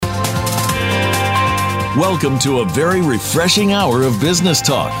Welcome to a very refreshing hour of business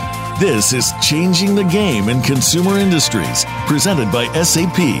talk. This is Changing the Game in Consumer Industries, presented by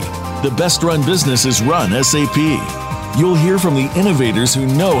SAP. The best-run businesses run SAP. You'll hear from the innovators who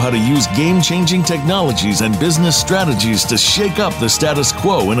know how to use game-changing technologies and business strategies to shake up the status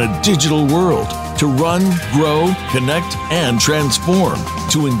quo in a digital world, to run, grow, connect, and transform,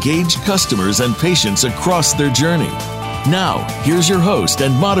 to engage customers and patients across their journey. Now, here's your host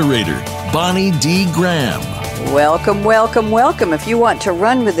and moderator, Bonnie D. Graham. Welcome, welcome, welcome. If you want to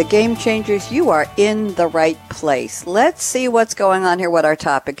run with the Game Changers, you are in the right place. Let's see what's going on here, what our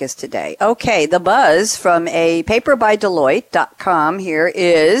topic is today. Okay, the buzz from a paper by Deloitte.com here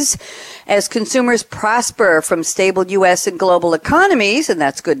is, as consumers prosper from stable U.S. and global economies, and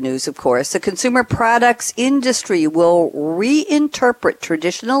that's good news, of course, the consumer products industry will reinterpret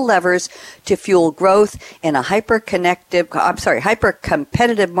traditional levers to fuel growth in a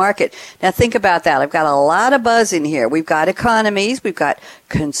hyper-competitive market. Now think about that. I've got a lot of buzz in here. We've got economies, we've got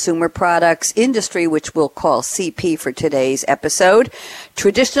consumer products industry, which we'll call CP for today's episode.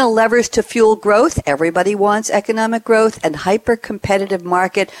 Traditional levers to fuel growth. Everybody wants economic growth, and hyper-competitive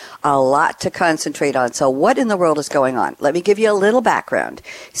market. A lot to concentrate on. So what in the world is going on? Let me give you a little background.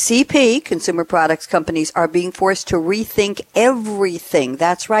 CP, consumer products companies, are being forced to rethink everything.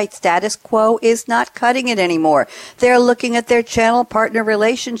 That's right. Status quo is not cutting it anymore. They're looking at their channel partner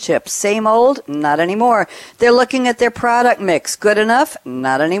relationships. Same old? Not anymore. They're looking at their product mix. Good enough?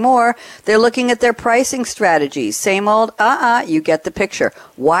 Not anymore. They're looking at their pricing strategies. Same old? You get the picture.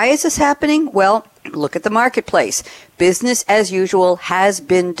 Why is this happening? Well, look at the marketplace. Business as usual has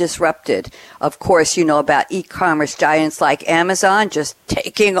been disrupted. Of course, you know about e-commerce giants like Amazon just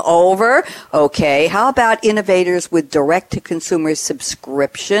taking over. Okay, how about innovators with direct-to-consumer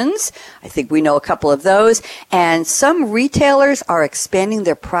subscriptions? I think we know a couple of those. And some retailers are expanding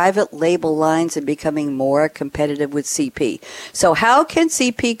their private label lines and becoming more competitive with CP. So how can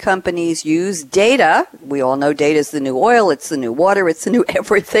CP companies use data? We all know data is the new oil, it's the new water, it's the new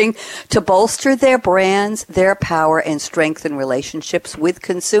everything, to bolster their brands, their power, and strengthen relationships with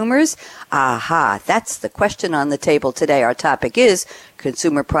consumers? That's the question on the table today. Our topic is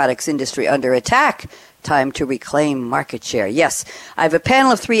consumer products industry under attack. Time to reclaim market share. Yes, I have a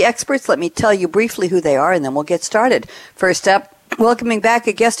panel of 3 experts. Let me tell you briefly who they are, and then we'll get started. First up, welcoming back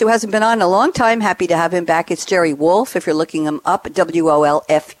a guest who hasn't been on in a long time. Happy to have him back. It's Jerry Wolfe. If you're looking him up,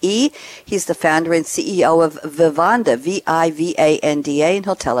 WOLFE. He's the founder and CEO of Vivanda, Vivanda, and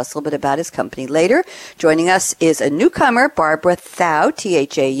he'll tell us a little bit about his company later. Joining us is a newcomer, Barbara Thau,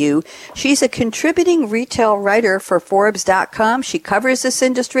 Thau. She's a contributing retail writer for Forbes.com. She covers this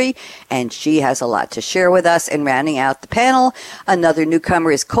industry, and she has a lot to share with us. And rounding out the panel, another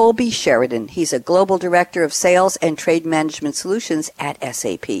newcomer is Colby Sheridan. He's a global director of sales and trade management solutions at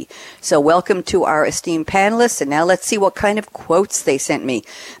SAP. So welcome to our esteemed panelists, and now let's see what kind of quotes they sent me.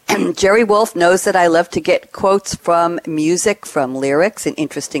 Jerry Wolfe knows that I love to get quotes from music, from lyrics, and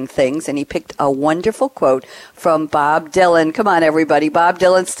interesting things, and he picked a wonderful quote from Bob Dylan. Come on, everybody. Bob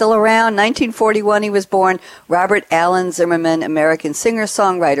Dylan's still around. 1941 he was born. Robert Allen Zimmerman, American singer,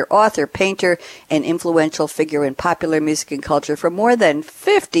 songwriter, author, painter, and influential figure in popular music and culture for more than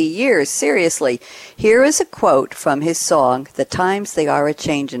 50 years. Seriously. Here is a quote from his song, The Times They Are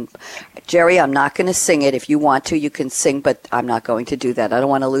A-Changin'. Jerry, I'm not going to sing it. If you want to, you can sing, but I'm not going to do that. I don't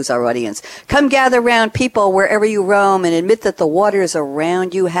want to lose our audience. Come gather round, people, wherever you roam, and admit that the waters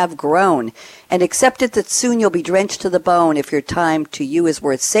around you have grown, and accept it that soon you'll be drenched to the bone. If your time to you is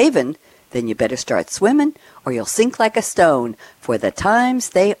worth saving, then you better start swimming, or you'll sink like a stone, for the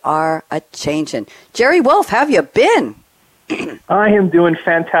times they are a-changin'. Jerry Wolfe, how have you been? I am doing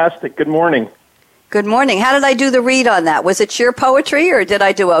fantastic. Good morning. Good morning. How did I do the read on that? Was it sheer poetry, or did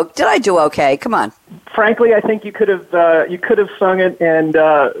I do okay? Come on. Frankly, I think you could have sung it, and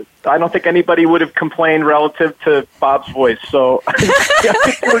I don't think anybody would have complained relative to Bob's voice. So I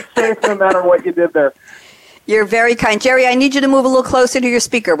think you were safe no matter what you did there. You're very kind. Jerry, I need you to move a little closer to your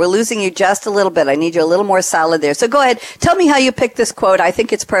speaker. We're losing you just a little bit. I need you a little more solid there. So go ahead. Tell me how you picked this quote. I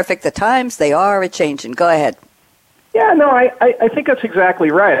think it's perfect. The times, they are a-changin'. Go ahead. Yeah, no, I think that's exactly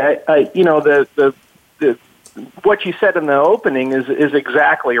right. The what you said in the opening is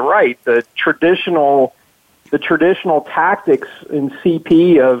exactly right. The traditional tactics in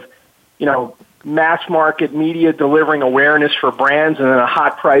CP of, mass market media delivering awareness for brands and then a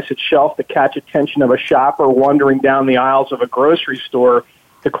hot price at shelf to catch attention of a shopper wandering down the aisles of a grocery store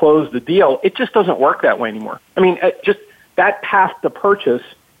to close the deal. It just doesn't work that way anymore. I mean, just that path to purchase,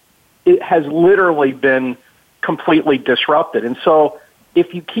 it has literally been completely disrupted. And so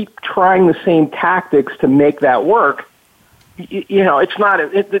if you keep trying the same tactics to make that work, it's not.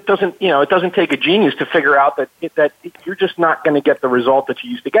 It doesn't. It doesn't take a genius to figure out that you're just not going to get the result that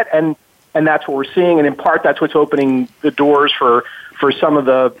you used to get, and that's what we're seeing. And in part, that's what's opening the doors for some of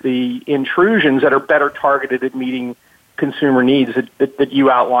the intrusions that are better targeted at meeting consumer needs that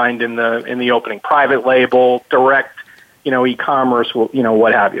you outlined in the opening. Private label, direct, e-commerce,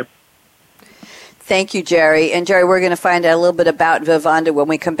 what have you. Thank you, Jerry. And Jerry, we're going to find out a little bit about Vivanda when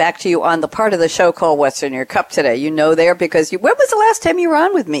we come back to you on the part of the show called What's in Your Cup Today. There because when was the last time you were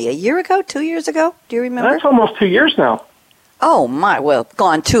on with me? A year ago? 2 years ago? Do you remember? That's almost 2 years now. Oh, my. Well,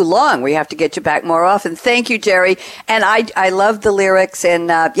 gone too long. We have to get you back more often. Thank you, Jerry. And I love the lyrics.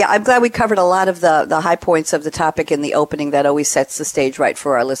 And, I'm glad we covered a lot of the high points of the topic in the opening. That always sets the stage right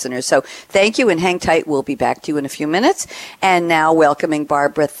for our listeners. So thank you, and hang tight. We'll be back to you in a few minutes. And now welcoming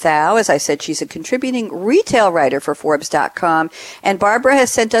Barbara Thau. As I said, she's a contributing retail writer for Forbes.com. And Barbara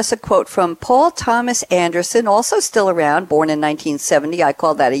has sent us a quote from Paul Thomas Anderson, also still around, born in 1970. I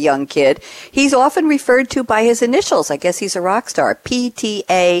call that a young kid. He's often referred to by his initials. I guess he's a rock star,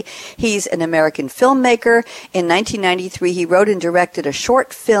 PTA. He's an American filmmaker. In 1993, he wrote and directed a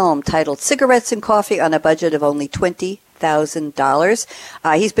short film titled Cigarettes and Coffee on a budget of only $20,000.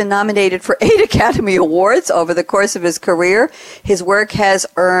 He's been nominated for 8 Academy Awards over the course of his career. His work has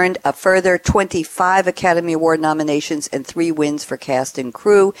earned a further 25 Academy Award nominations and 3 wins for cast and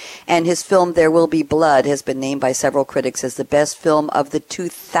crew. And his film, There Will Be Blood, has been named by several critics as the best film of the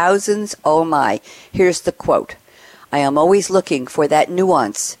 2000s. Oh my. Here's the quote. I am always looking for that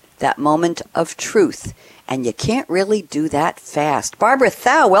nuance, that moment of truth, and you can't really do that fast. Barbara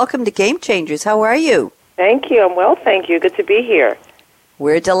Thau, welcome to Game Changers. How are you? Thank you. I'm well, thank you. Good to be here.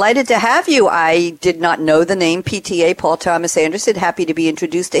 We're delighted to have you. I did not know the name PTA, Paul Thomas Anderson. Happy to be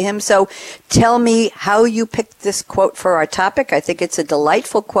introduced to him. So tell me how you picked this quote for our topic. I think it's a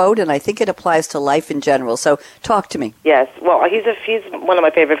delightful quote, and I think it applies to life in general. So talk to me. Yes. Well, he's one of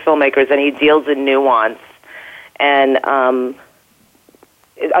my favorite filmmakers, and he deals in nuance. And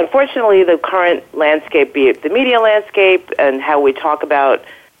unfortunately, the current landscape, be it the media landscape and how we talk about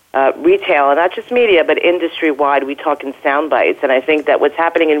retail, and not just media, but industry-wide, we talk in sound bites. And I think that what's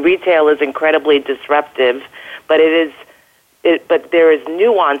happening in retail is incredibly disruptive, but but there is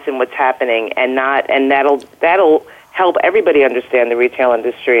nuance in what's happening, and that'll help everybody understand the retail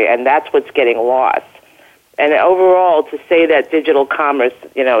industry, and that's what's getting lost. And overall, to say that digital commerce,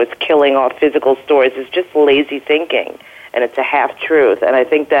 is killing off physical stores is just lazy thinking, and it's a half-truth. And I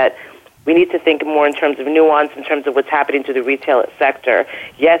think that we need to think more in terms of nuance, in terms of what's happening to the retail sector.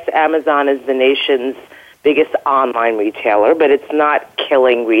 Yes, Amazon is the nation's biggest online retailer, but it's not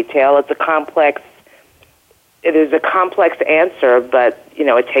killing retail. It is a complex answer, but,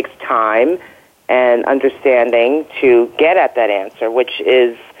 it takes time and understanding to get at that answer, which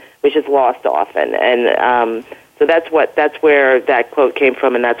is lost often. And so that's where that quote came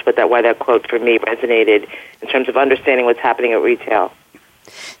from, and why that quote for me resonated in terms of understanding what's happening at retail.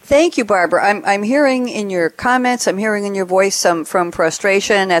 Thank you, Barbara. I'm hearing in your comments, I'm hearing in your voice some from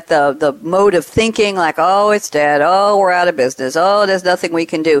frustration at the mode of thinking, like, oh, it's dead, oh, we're out of business, oh, there's nothing we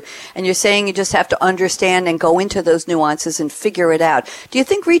can do. And you're saying you just have to understand and go into those nuances and figure it out. Do you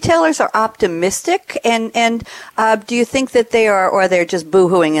think retailers are optimistic? And do you think that they are, or they're just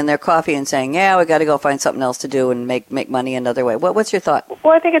boo-hooing in their coffee and saying, yeah, we got to go find something else to do and make money another way? What's your thought?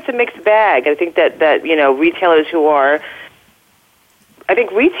 Well, I think it's a mixed bag. I think that retailers I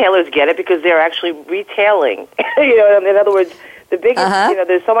think retailers get it because they're actually retailing. In other words, the biggest,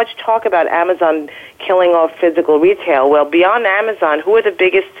 there's so much talk about Amazon killing off physical retail. Well, beyond Amazon, who are the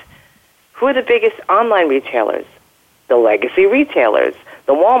biggest online retailers? The legacy retailers,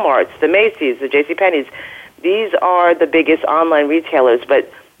 the Walmarts, the Macy's, the JCPenney's. These are the biggest online retailers, but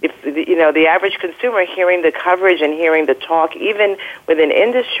if the average consumer hearing the coverage and hearing the talk, even within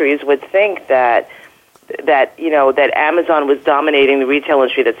industries, would think that Amazon was dominating the retail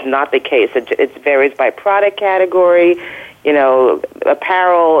industry. That's not the case. It varies by product category.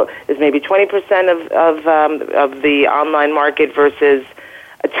 Apparel is maybe 20% of the online market versus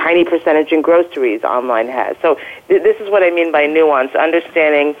a tiny percentage in groceries online has. So this is what I mean by nuance,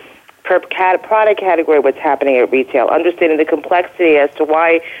 understanding per product category what's happening at retail, understanding the complexity as to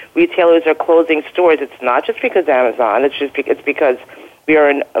why retailers are closing stores. It's not just because Amazon. It's because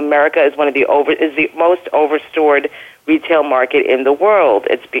America is the most overstored retail market in the world.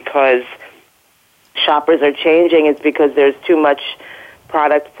 It's because shoppers are changing. It's because there's too much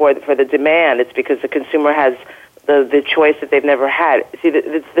product for the demand. It's because the consumer has the choice that they've never had. See,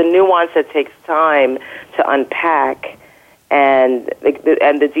 it's the nuance that takes time to unpack, and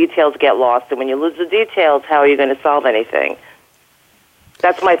the details get lost. And when you lose the details, how are you going to solve anything?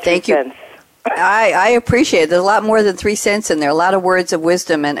 That's my 2 cents. I appreciate it. There's a lot more than 3 cents in there, a lot of words of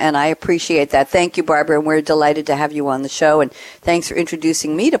wisdom, and I appreciate that. Thank you, Barbara, and we're delighted to have you on the show. And thanks for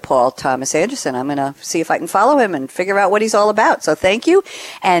introducing me to Paul Thomas Anderson. I'm going to see if I can follow him and figure out what he's all about. So thank you.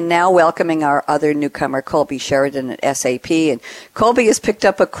 And now welcoming our other newcomer, Colby Sheridan at SAP. And Colby has picked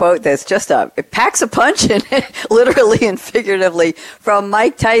up a quote that's just it packs a punch in it, literally and figuratively, from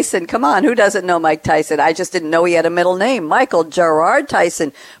Mike Tyson. Come on, who doesn't know Mike Tyson? I just didn't know he had a middle name. Michael Gerard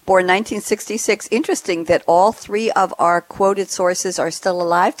Tyson, born 1966. Interesting that all 3 of our quoted sources are still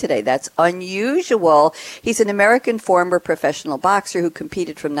alive today. That's unusual. He's an American former professional boxer who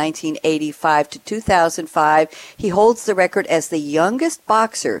competed from 1985 to 2005. He holds the record as the youngest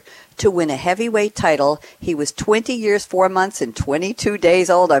boxer to win a heavyweight title. He was 20 years, 4 months, and 22 days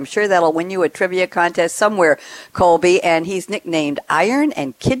old. I'm sure that'll win you a trivia contest somewhere, Colby. And he's nicknamed Iron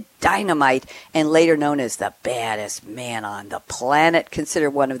and Kid Dynamite, and later known as the baddest man on the planet,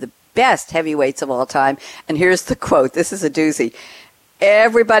 considered one of the best heavyweights of all time. And here's the quote. This is a doozy.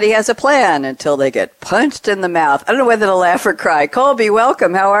 Everybody has a plan until they get punched in the mouth. I don't know whether to laugh or cry. Colby,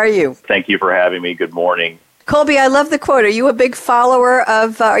 welcome. How are you? Thank you for having me. Good morning. Colby, I love the quote. Are you a big follower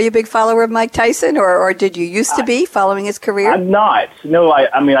of Mike Tyson, or did you used to be following his career? I'm not. No,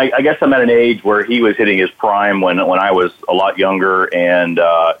 I guess I'm at an age where he was hitting his prime when I was a lot younger, and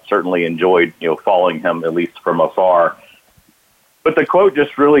certainly enjoyed following him at least from afar. But the quote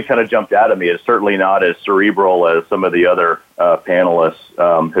just really kind of jumped out at me. It's certainly not as cerebral as some of the other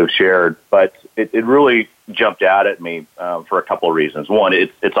panelists who've shared, but it really jumped out at me for a couple of reasons. One,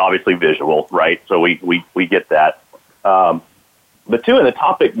 it's obviously visual, right? So we get that. But two, in the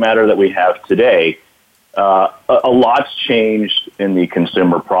topic matter that we have today, a lot's changed in the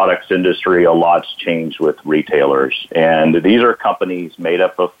consumer products industry. A lot's changed with retailers. And these are companies made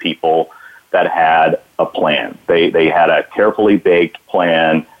up of people that had a plan. They had a carefully baked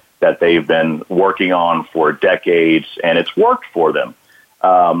plan that they've been working on for decades, and it's worked for them.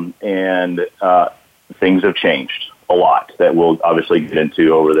 And things have changed a lot that we'll obviously get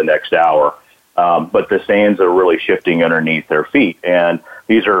into over the next hour. But the sands are really shifting underneath their feet. And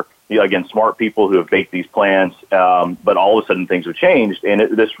these are, again, smart people who have baked these plans, but all of a sudden things have changed. And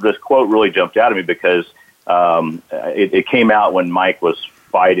this quote really jumped out at me because it came out when Mike was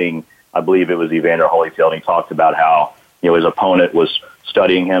fighting, I believe it was Evander Holyfield, and he talked about how his opponent was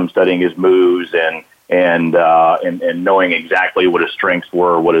studying him, studying his moves, and knowing exactly what his strengths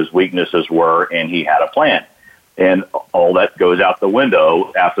were, what his weaknesses were, and he had a plan. And all that goes out the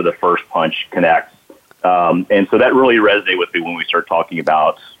window after the first punch connects. And so that really resonated with me when we start talking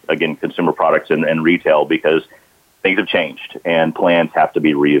about, again, consumer products and retail, because things have changed and plans have to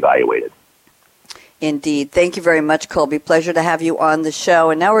be reevaluated. Indeed. Thank you very much, Colby. Pleasure to have you on the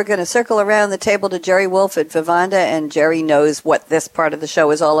show. And now we're going to circle around the table to Jerry Wolf at Vivanda, and Jerry knows what this part of the show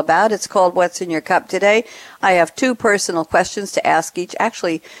is all about. It's called What's in Your Cup today. I have 2 personal questions to ask each.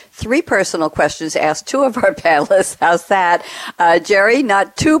 Actually, 3 personal questions to ask 2 of our panelists. How's that? Jerry,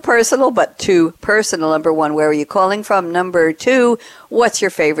 not too personal, but too personal. Number 1, where are you calling from? Number 2, what's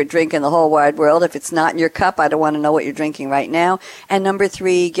your favorite drink in the whole wide world? If it's not in your cup, I don't want to know what you're drinking right now. And number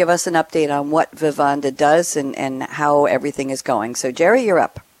 3, give us an update on what Vivanda does and how everything is going. So, Jerry, you're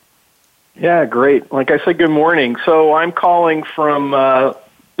up. Yeah, great. Like I said, good morning. So I'm calling from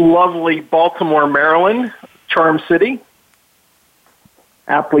lovely Baltimore, Maryland, Charm City,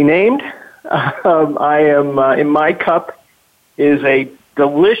 aptly named. I am in my cup is a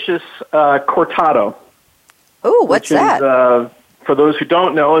delicious cortado. Ooh, what's that? For those who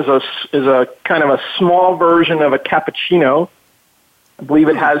don't know, is a kind of a small version of a cappuccino. I believe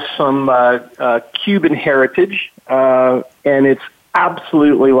it has some Cuban heritage, and it's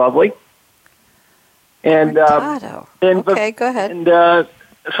absolutely lovely. And okay, go ahead. And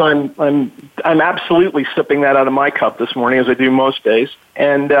so I'm absolutely sipping that out of my cup this morning, as I do most days.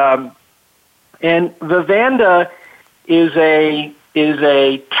 And Vivanda is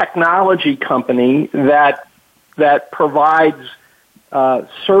a technology company that provides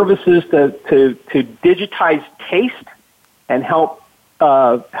services to digitize taste and help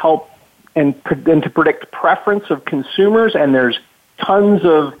and to predict preference of consumers. And there's tons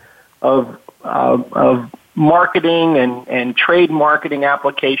of marketing and trade marketing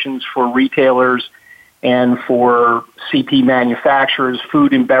applications for retailers and for CP manufacturers,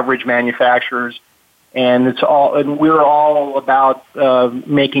 food and beverage manufacturers, and we're all about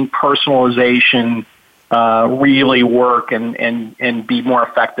making personalization really work and be more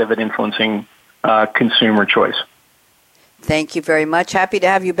effective at influencing consumer choice. Thank you very much. Happy to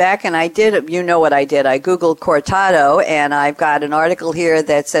have you back. And I did, you know what I did. I Googled cortado, and I've got an article here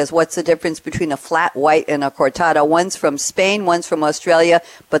that says, what's the difference between a flat white and a cortado? One's from Spain, one's from Australia,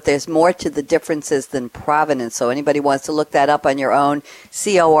 but there's more to the differences than provenance. So anybody wants to look that up on your own,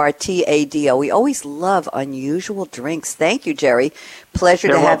 Cortado. We always love unusual drinks. Thank you, Jerry. Pleasure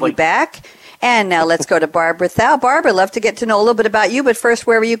to have you back. And now let's go to Barbara Thau. Barbara, love to get to know a little bit about you, but first,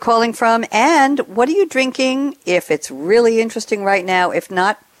 where are you calling from? And what are you drinking if it's really interesting right now? If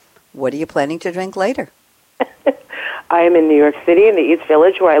not, what are you planning to drink later? I am in New York City in the East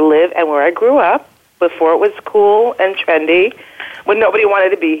Village where I live and where I grew up before it was cool and trendy, when nobody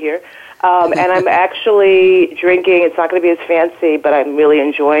wanted to be here. And I'm actually drinking, it's not going to be as fancy, but I'm really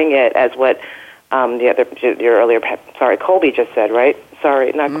enjoying it as what Colby just said, right?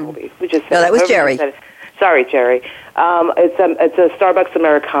 Sorry, not Colby. Who just said? No, that was Jerry. Sorry, Jerry. It's a Starbucks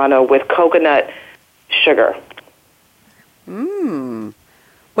Americano with coconut sugar.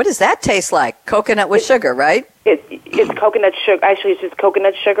 What does that taste like? Coconut with sugar, right? It's coconut sugar. Actually, it's just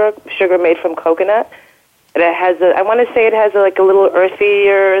coconut sugar made from coconut. And it has I want to say it has a little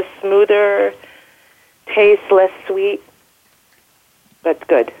earthier, smoother taste, less sweet, but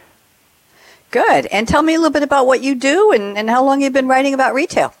good. Good. And tell me a little bit about what you do and how long you've been writing about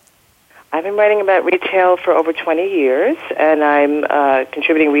retail. I've been writing about retail for over 20 years, and I'm a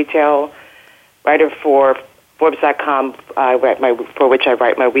contributing retail writer for Forbes.com, for which I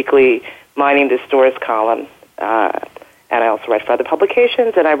write my weekly Mining the Stores column. And I also write for other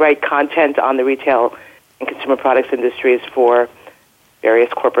publications, and I write content on the retail and consumer products industries for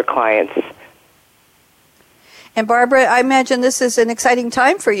various corporate clients. And Barbara, I imagine this is an exciting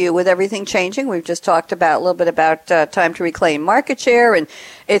time for you with everything changing. We've just talked a little bit about time to reclaim market share, and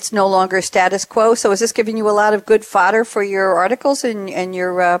it's no longer status quo. So is this giving you a lot of good fodder for your articles and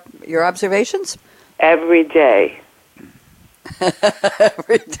your observations? Every day.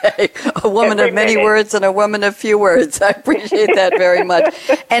 Every day. A woman of many words and a woman of few words. I appreciate that very much.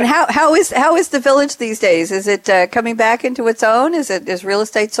 And how is the village these days? Is it coming back into its own? Is real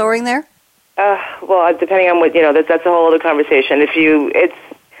estate soaring there? Well, depending on what, that's a whole other conversation. It's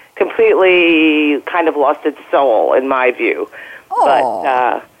completely kind of lost its soul, in my view.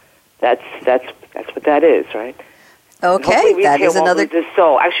 Oh. But that's what that is, right? Okay, that is another. Its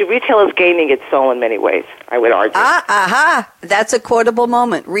soul. Actually, retail is gaining its soul in many ways, I would argue. That's a quotable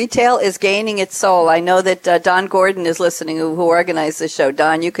moment. Retail is gaining its soul. I know that Don Gordon is listening, who organized the show.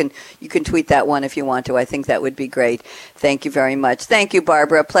 Don, you can tweet that one if you want to. I think that would be great. Thank you very much. Thank you,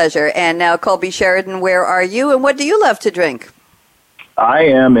 Barbara. Pleasure. And now, Colby Sheridan, where are you, and what do you love to drink? I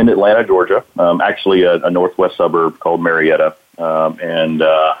am in Atlanta, Georgia, actually a northwest suburb called Marietta, and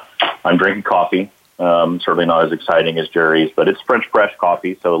I'm drinking coffee. Certainly not as exciting as Jerry's, but it's French press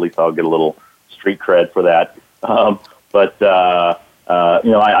coffee, so at least I'll get a little street cred for that. I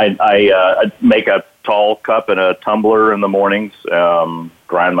make a tall cup and a tumbler in the mornings,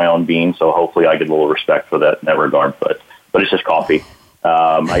 grind my own beans, so hopefully I get a little respect for that in that regard. But it's just coffee.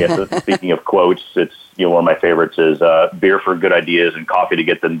 I guess speaking of quotes, it's one of my favorites is beer for good ideas and coffee to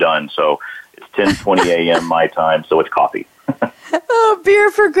get them done. So it's 10:20 a.m. my time, so it's coffee. Oh,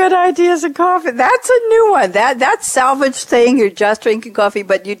 beer for good ideas and coffee. That's a new one. That's salvage saying you're just drinking coffee,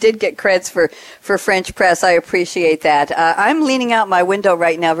 but you did get creds for French press. I appreciate that. I'm leaning out my window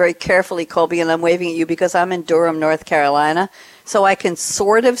right now very carefully, Colby, and I'm waving at you because I'm in Durham, North Carolina, so I can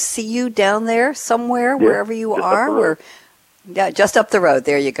sort of see you down there somewhere, wherever you are. Yeah, just up the road.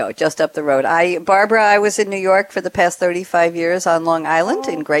 There you go. Just up the road. Barbara, I was in New York for the past 35 years on Long Island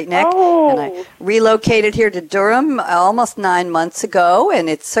in Great Neck, and I relocated here to Durham almost 9 months ago, and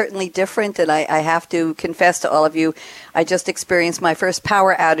it's certainly different, and I have to confess to all of you, I just experienced my first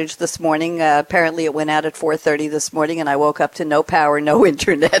power outage this morning. Apparently it went out at 4:30 this morning, and I woke up to no power, no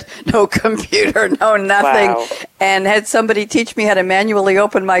internet, no computer, no nothing, and had somebody teach me how to manually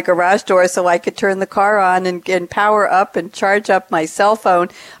open my garage door so I could turn the car on and power up and charge up my cell phone.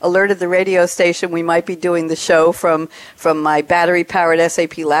 Alerted the radio station we might be doing the show from my battery-powered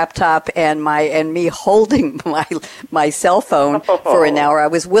SAP laptop and me holding my cell phone for an hour. I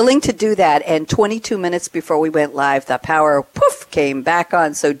was willing to do that, and 22 minutes before we went live, the power, poof, came back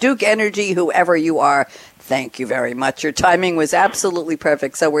on. So Duke Energy, whoever you are, thank you very much. Your timing was absolutely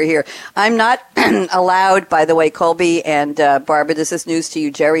perfect. So we're here. I'm not allowed, by the way, Colby and Barbara, this is news to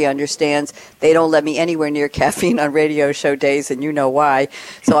you. Jerry understands. They don't let me anywhere near caffeine on radio show days, and you know why.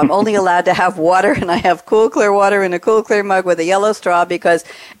 So I'm only allowed to have water, and I have cool, clear water in a cool, clear mug with a yellow straw because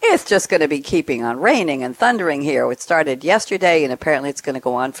it's just going to be keeping on raining and thundering here. It started yesterday, and apparently it's going to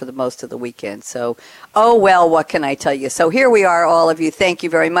go on for the most of the weekend. So, oh, well, what can I tell you? So here we are, all of you. Thank you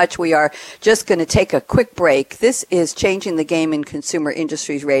very much. We are just going to take a quick break. break. This is Changing the Game in Consumer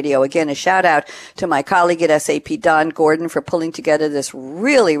Industries Radio. Again, a shout out to my colleague at SAP, Don Gordon, for pulling together this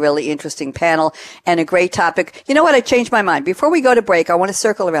really, really interesting panel and a great topic. You know what? I changed my mind. Before we go to break, I want to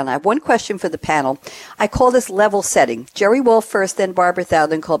circle around. I have one question for the panel. I call this level setting. Jerry Wolff first, then Barbara Thau,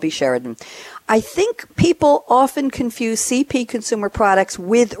 then Colby Sheridan. I think people often confuse CP consumer products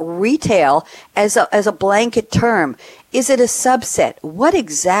with retail as a blanket term. Is it a subset? What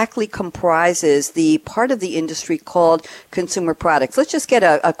exactly comprises the part of the industry called consumer products? Let's just get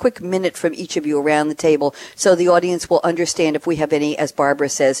a quick minute from each of you around the table so the audience will understand if we have any, as Barbara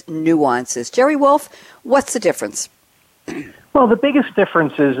says, nuances. Jerry Wolff, what's the difference? Well, the biggest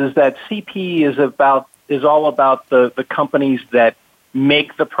difference is that CP is all about the companies that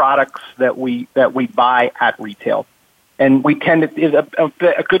make the products that we buy at retail, and we tend to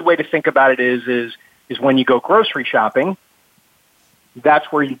a good way to think about it is when you go grocery shopping.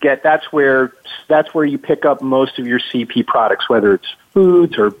 That's where you pick up most of your CP products, whether it's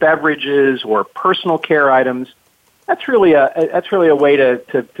foods or beverages or personal care items. That's really a way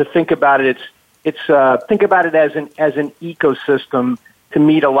to think about it. It's think about it as an ecosystem to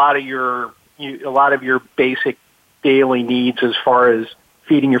meet a lot of your basic daily needs as far as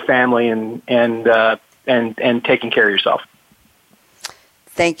feeding your family and taking care of yourself.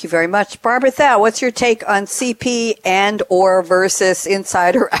 Thank you very much. Barbara Thau, what's your take on CP and or versus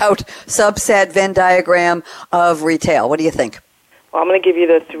inside or out subset Venn diagram of retail? What do you think? Well, I'm going to give you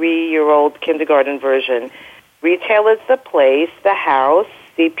the 3-year-old kindergarten version. Retail is the place, the house.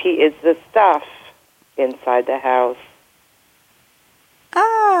 CP is the stuff inside the house.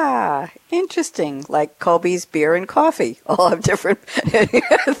 Ah, interesting. Like Colby's beer and coffee. All have different.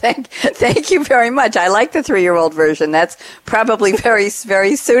 Thank you very much. I like the 3-year-old version. That's probably very,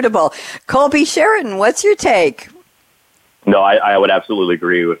 very suitable. Colby Sheridan, what's your take? No, I would absolutely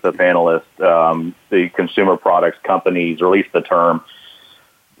agree with the panelists. The consumer products companies, or at least the term,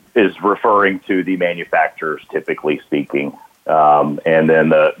 is referring to the manufacturers, typically speaking. And then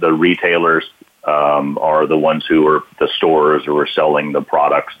the retailers are the ones who are the stores who are selling the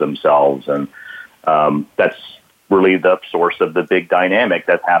products themselves. And that's really the source of the big dynamic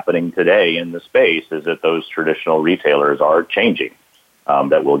that's happening today in the space, is that those traditional retailers are changing,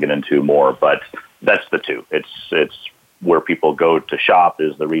 that we'll get into more. But that's the two. It's where people go to shop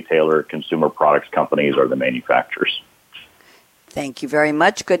is the retailer, consumer products companies are the manufacturers. Thank you very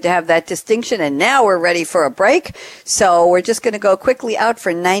much. Good to have that distinction. And now we're ready for a break. So we're just going to go quickly out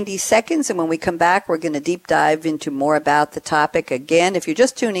for 90 seconds. And when we come back, we're going to deep dive into more about the topic. Again, if you're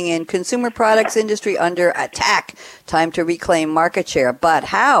just tuning in, consumer products industry under attack. Time to reclaim market share. But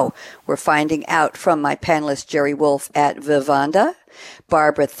how? We're finding out from my panelist, Jerry Wolff at Vivanda,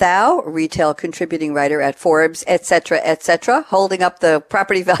 Barbara Thau, retail contributing writer at Forbes, etc., holding up the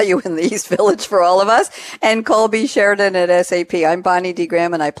property value in the East Village for all of us, and Colby Sheridan at SAP. I'm Bonnie D.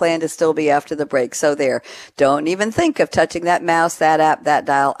 Graham, and I plan to still be after the break. So there. Don't even think of touching that mouse, that app, that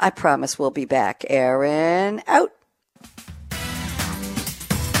dial. I promise we'll be back. Aaron, out.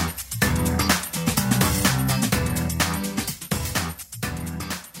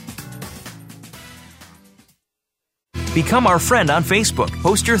 Become our friend on Facebook.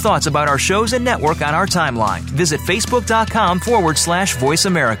 Post your thoughts about our shows and network on our timeline. Visit Facebook.com/Voice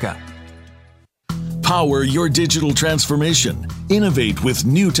America. Power your digital transformation. Innovate with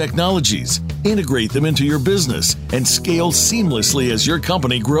new technologies. Integrate them into your business and scale seamlessly as your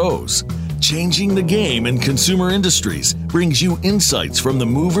company grows. Changing the Game in Consumer Industries brings you insights from the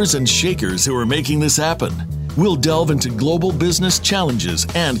movers and shakers who are making this happen. We'll delve into global business challenges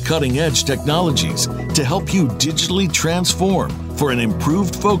and cutting-edge technologies to help you digitally transform for an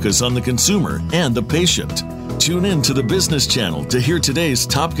improved focus on the consumer and the patient. Tune in to the Business Channel to hear today's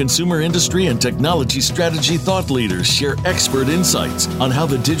top consumer industry and technology strategy thought leaders share expert insights on how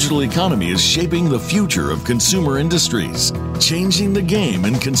the digital economy is shaping the future of consumer industries. Changing the Game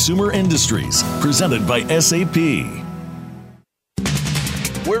in Consumer Industries, presented by SAP.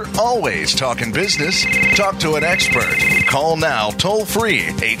 We're always talking business. Talk to an expert. Call now toll free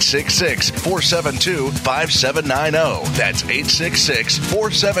 866-472-5790. That's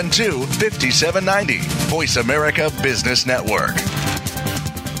 866-472-5790. Voice America Business Network.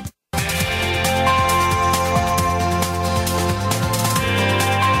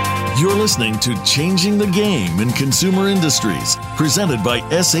 You're listening to Changing the Game in Consumer Industries, presented by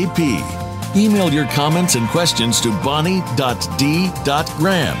SAP. Email your comments and questions to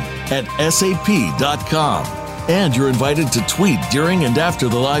bonnie.d.graham@sap.com. And you're invited to tweet during and after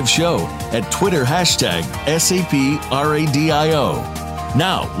the live show at Twitter #SAPRADIO.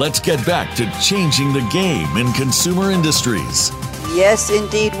 Now, let's get back to Changing the Game in Consumer Industries. Yes,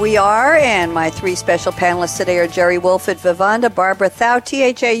 indeed we are. And my three special panelists today are Jerry Wolf at Vivanda, Barbara Thau,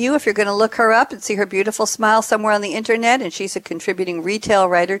 THAU, if you're going to look her up and see her beautiful smile somewhere on the internet. And she's a contributing retail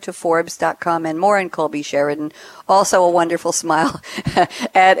writer to Forbes.com and more. And Colby Sheridan, also a wonderful smile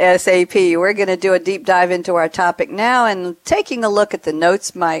at SAP. We're going to do a deep dive into our topic now. And taking a look at the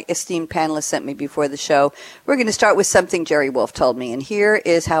notes my esteemed panelists sent me before the show, we're going to start with something Jerry Wolf told me. And here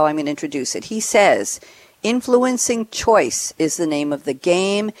is how I'm going to introduce it. He says, influencing choice is the name of the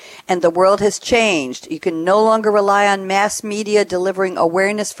game, and the world has changed. You can no longer rely on mass media delivering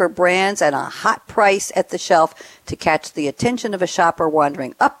awareness for brands at a hot price at the shelf to catch the attention of a shopper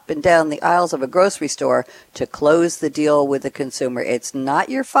wandering up and down the aisles of a grocery store to close the deal with the consumer. It's not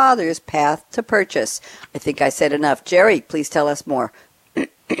your father's path to purchase. I think I said enough. Jerry, please tell us more.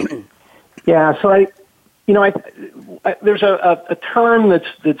 Yeah, so there's a term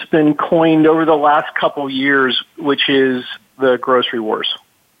that's been coined over the last couple of years, which is the grocery wars.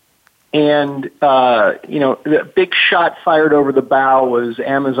 And the big shot fired over the bow was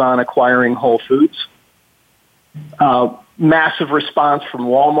Amazon acquiring Whole Foods. Massive response from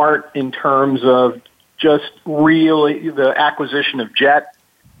Walmart in terms of just really the acquisition of Jet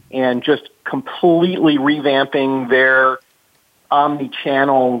and just completely revamping their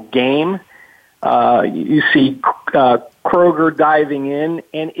omni-channel game. You see Kroger diving in,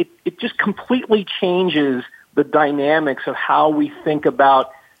 and it just completely changes the dynamics of how we think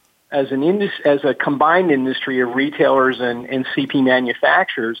about as a combined industry of retailers and CP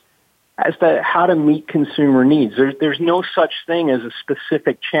manufacturers as to how to meet consumer needs. There's no such thing as a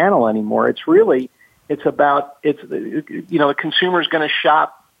specific channel anymore. The consumer is going to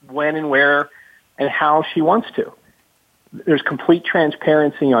shop when and where and how she wants to. There's complete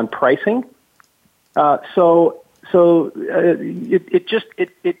transparency on pricing. It just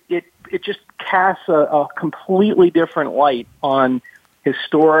casts a completely different light on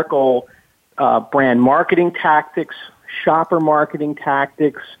historical brand marketing tactics, shopper marketing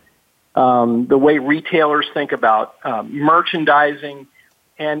tactics, the way retailers think about merchandising,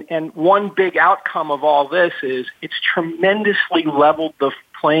 and one big outcome of all this is it's tremendously leveled the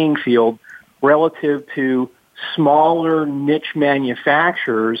playing field relative to smaller niche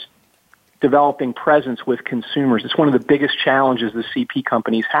manufacturers developing presence with consumers. It's one of the biggest challenges the CP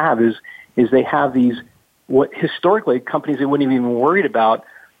companies have is they have these, what historically companies they wouldn't even worried about,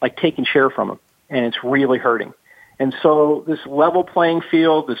 like taking share from them, and it's really hurting. And so this level playing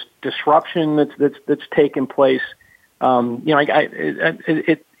field, this disruption that's taken place, it's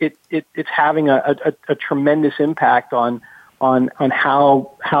having a tremendous impact on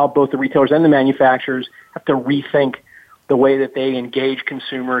how both the retailers and the manufacturers have to rethink the way that they engage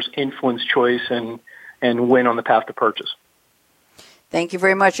consumers, influence choice, and win on the path to purchase. Thank you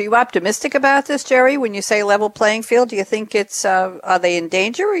very much. Are you optimistic about this, Jerry? When you say level playing field, do you think it's are they in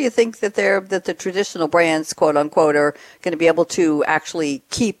danger, or you think that the traditional brands, quote unquote, are going to be able to actually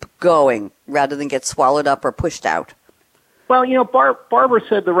keep going rather than get swallowed up or pushed out? Well, Barbara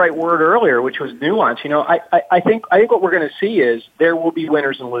said the right word earlier, which was nuance. I think what we're going to see is there will be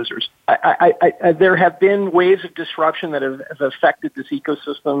winners and losers. There have been waves of disruption that have affected this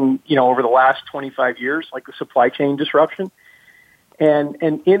ecosystem, over the last 25 years, like the supply chain disruption. And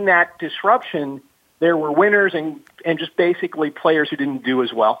in that disruption, there were winners and just basically players who didn't do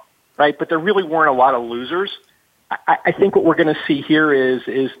as well, right? But there really weren't a lot of losers. I think what we're going to see here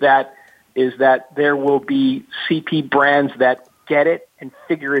is that there will be CP brands that get it and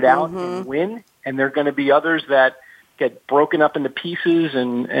figure it out and win, and there are going to be others that get broken up into pieces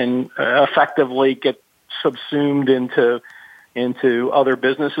and effectively get subsumed into other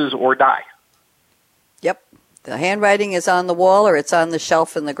businesses or die. Yep. The handwriting is on the wall, or it's on the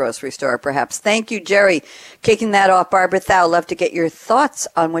shelf in the grocery store, perhaps. Thank you, Jerry. Kicking that off, Barbara Thau, love to get your thoughts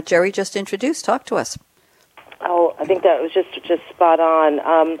on what Jerry just introduced. Talk to us. Oh, I think that was just spot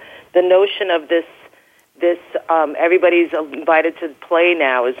on. The notion of this everybody's invited to play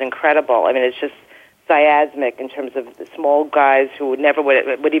now is incredible. I mean, it's just chiasmic in terms of the small guys who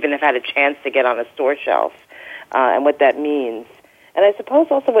would even have had a chance to get on a store shelf, and what that means. And I suppose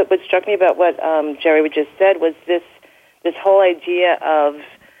also what struck me about what Jerry just said was this whole idea of,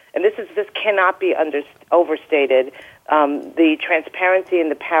 and this cannot be overstated, the transparency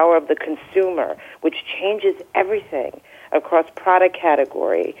and the power of the consumer, which changes everything across product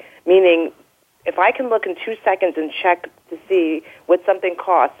category. Meaning, if I can look in 2 seconds and check to see what something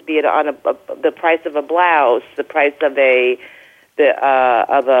costs, be it on the price of a blouse, the price of a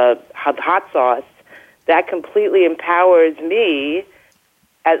hot sauce, that completely empowers me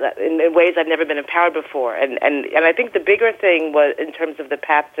in ways I've never been empowered before. And I think the bigger thing was in terms of the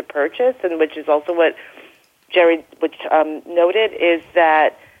path to purchase, and which is also what Jerry noted is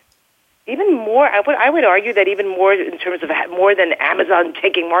that even more, I would argue that even more in terms of more than Amazon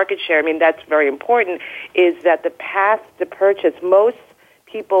taking market share, I mean, that's very important, is that the path to purchase, most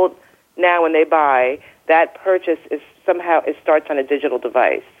people now when they buy, that purchase starts on a digital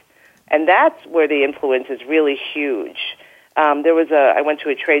device. And that's where the influence is really huge. I went to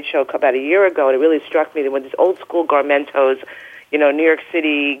a trade show about a year ago, and it really struck me that when these old school Garmentos, New York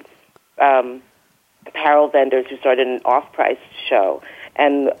City apparel vendors who started an off-price show,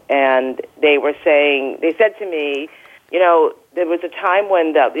 and they said to me, there was a time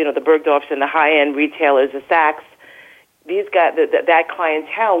when the Bergdorfs and the high-end retailers, the Saks, these guys, that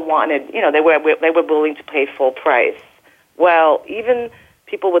clientele wanted, they were willing to pay full price. Well, even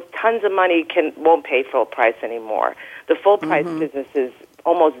people with tons of money won't pay full price anymore. The full price business is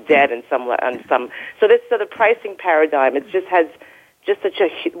almost dead in some. So the pricing paradigm, it just has such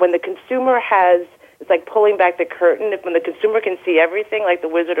when the consumer has, it's like pulling back the curtain. When the consumer can see everything, like the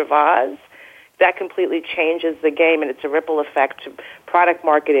Wizard of Oz, that completely changes the game, and it's a ripple effect to product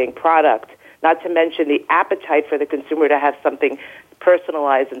marketing, not to mention the appetite for the consumer to have something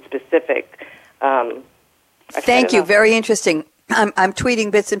personalized and specific. Thank you. Very interesting. I'm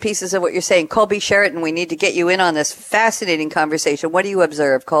tweeting bits and pieces of what you're saying. Colby Sheraton, we need to get you in on this fascinating conversation. What do you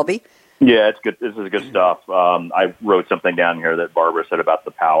observe, Colby? Yeah, it's good. This is good stuff. I wrote something down here that Barbara said about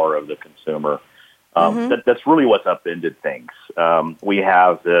the power of the consumer. That's really what's upended things. We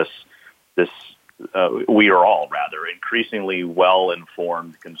have we are all rather increasingly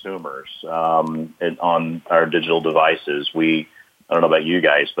well-informed consumers on our digital devices. I don't know about you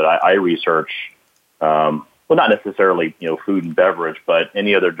guys, but I research, well, not necessarily food and beverage, but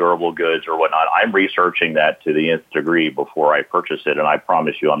any other durable goods or whatnot. I'm researching that to the nth degree before I purchase it, and I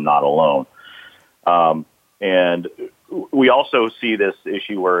promise you I'm not alone. And we also see this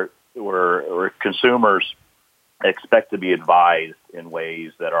issue where consumers expect to be advised in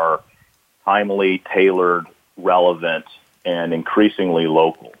ways that are timely, tailored, relevant, and increasingly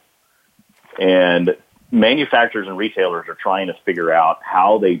local. And manufacturers and retailers are trying to figure out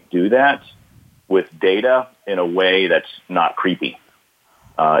how they do that with data in a way that's not creepy,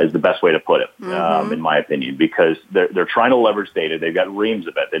 is the best way to put it, in my opinion, because they're trying to leverage data. They've got reams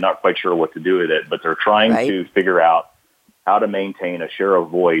of it. They're not quite sure what to do with it, but they're trying to figure out how to maintain a share of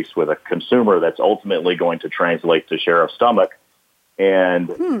voice with a consumer that's ultimately going to translate to share of stomach, and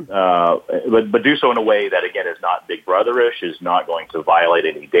but do so in a way that, again, is not Big Brother-ish, is not going to violate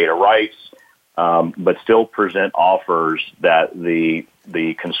any data rights, but still present offers that the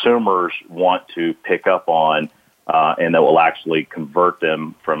consumers want to pick up on, and that will actually convert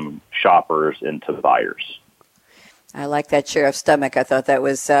them from shoppers into buyers. I like that share of stomach. I thought that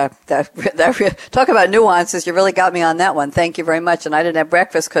was talk about nuances. You really got me on that one. Thank you very much. And I didn't have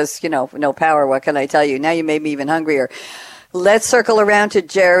breakfast because no power. What can I tell you? Now you made me even hungrier. Let's circle around to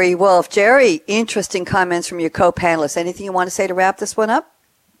Jerry Wolf. Jerry, interesting comments from your co-panelists. Anything you want to say to wrap this one up?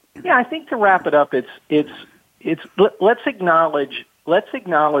 Yeah, I think to wrap it up, let's acknowledge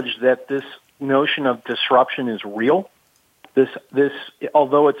that this notion of disruption is real. This,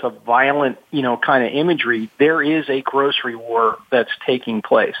 although it's a violent, kind of imagery, there is a grocery war that's taking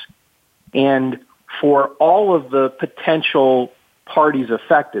place. And for all of the potential parties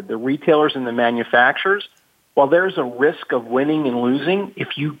affected, the retailers and the manufacturers, while there's a risk of winning and losing,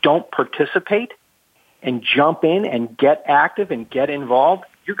 if you don't participate and jump in and get active and get involved,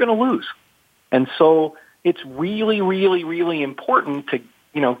 you're going to lose. And so it's really, really, really important to,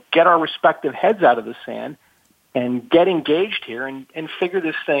 get our respective heads out of the sand and get engaged here and figure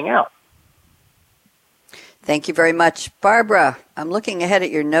this thing out. Thank you very much. Barbara, I'm looking ahead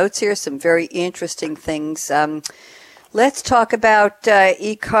at your notes here, some very interesting things. Let's talk about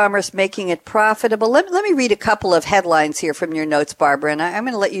e-commerce making it profitable. Let me read a couple of headlines here from your notes, Barbara, and I'm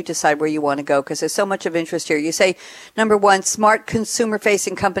going to let you decide where you want to go because there's so much of interest here. You say, number one, smart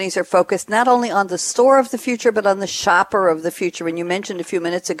consumer-facing companies are focused not only on the store of the future, but on the shopper of the future. And you mentioned a few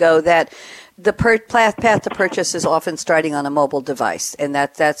minutes ago that the path to purchase is often starting on a mobile device, and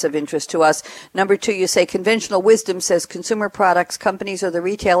that's of interest to us. Number two, you say conventional wisdom says consumer products companies or the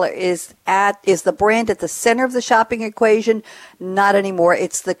retailer is the brand at the center of the shopping equation. Not anymore.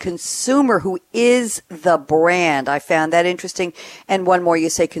 It's the consumer who is the brand. I found that interesting. And one more,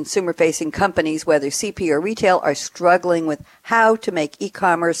 you say consumer-facing companies, whether CP or retail, are struggling with how to make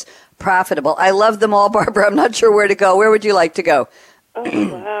e-commerce profitable. I love them all, Barbara. I'm not sure where to go. Where would you like to go?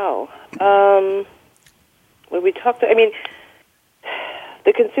 Oh, wow. When we talked,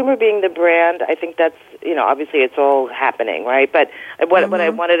 the consumer being the brand, I think that's, obviously it's all happening, right? But what I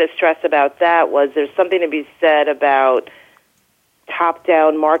wanted to stress about that was there's something to be said about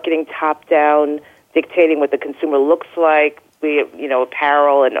top-down marketing, top-down dictating what the consumer looks like, be it,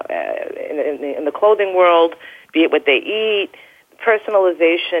 apparel and in the clothing world, be it what they eat,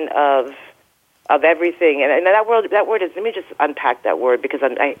 personalization of everything. And that word is, let me just unpack that word, because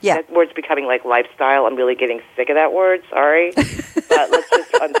that word's becoming like lifestyle. I'm really getting sick of that word, sorry. But let's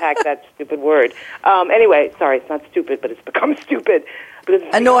just unpack that stupid word. Anyway, sorry, it's not stupid, but it's become stupid. But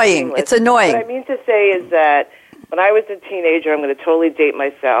it's annoying. It's annoying. What I mean to say is that when I was a teenager, I'm going to totally date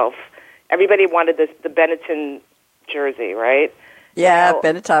myself, everybody wanted the Benetton jersey, right? Yeah,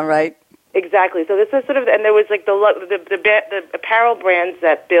 Benetton, right. Exactly. So this is sort of, and there was like the apparel brands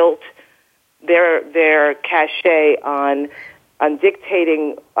that built their cachet on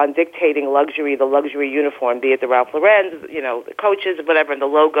dictating luxury, the luxury uniform, be it the Ralph Lauren's, the Coaches, whatever, and the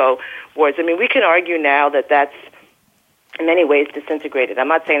logo was. I mean, we can argue now that that's in many ways disintegrated. I'm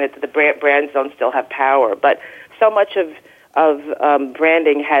not saying that the brands don't still have power, but so much of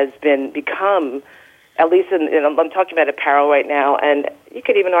branding has become, at least I'm talking about apparel right now, and you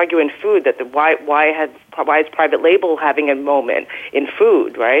could even argue in food that why is private label having a moment in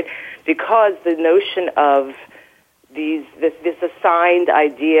food, right? Because the notion of this assigned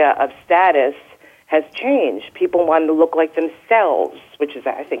idea of status has changed. People want to look like themselves, which is,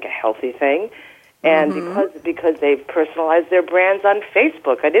 I think, a healthy thing. And because they've personalized their brands on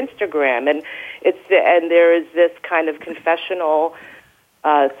Facebook, on Instagram, and there is this kind of confessional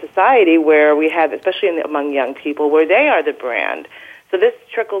society where we have, especially among young people, where they are the brand. So this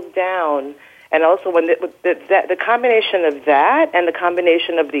trickles down, and also when the combination of that and the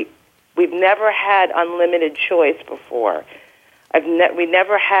combination of we've never had unlimited choice before. We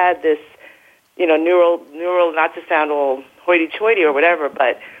never had this, neural, not to sound all hoity-toity or whatever,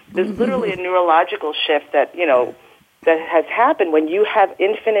 but there's literally a neurological shift that has happened when you have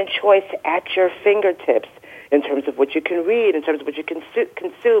infinite choice at your fingertips in terms of what you can read, in terms of what you can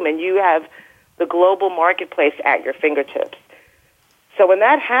consume, and you have the global marketplace at your fingertips. So when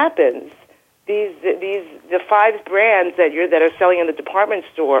that happens, the 5 brands that are selling in the department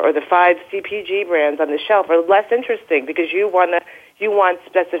store, or the 5 CPG brands on the shelf, are less interesting because you want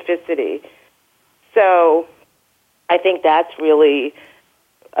specificity. So I think that's really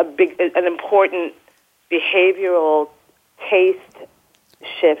an important behavioral taste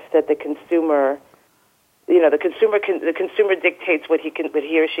shift that the consumer, the consumer dictates what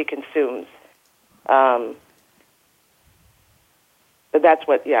he or she consumes. But that's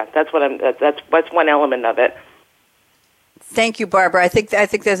one element of it. Thank you, Barbara. I think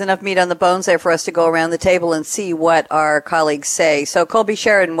there's enough meat on the bones there for us to go around the table and see what our colleagues say. So, Colby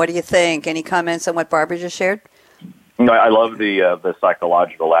Sheridan, what do you think? Any comments on what Barbara just shared? I love the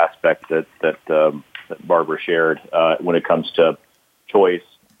psychological aspect that Barbara shared when it comes to choice.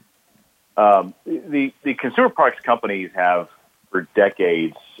 The consumer products companies have for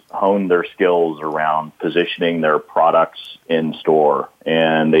decades honed their skills around positioning their products in store,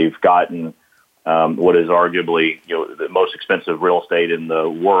 and they've gotten what is arguably the most expensive real estate in the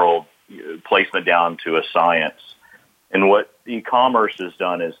world placement down to a science. And what e-commerce has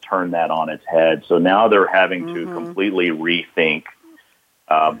done is turn that on its head. So now they're having to completely rethink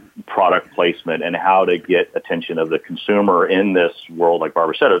product placement and how to get attention of the consumer in this world, like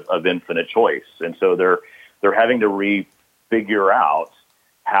Barbara said, of infinite choice. And so they're having to refigure out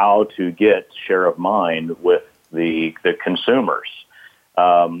how to get share of mind with the consumers.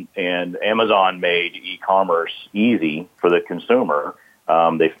 And Amazon made e-commerce easy for the consumer.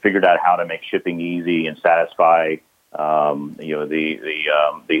 They figured out how to make shipping easy and satisfy the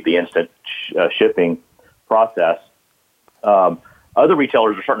instant shipping process. Other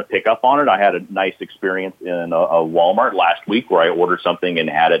retailers are starting to pick up on it. I had a nice experience in a Walmart last week where I ordered something and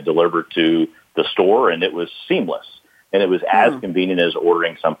had it delivered to the store, and it was seamless. And it was as convenient as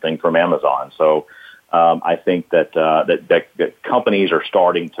ordering something from Amazon. So I think that companies are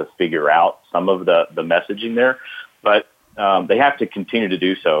starting to figure out some of the messaging there, but they have to continue to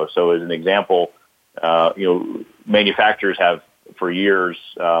do so. So as an example, manufacturers have for years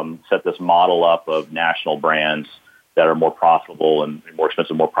set this model up of national brands that are more profitable and more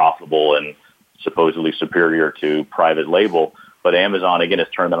expensive, more profitable, and supposedly superior to private label. But Amazon, again, has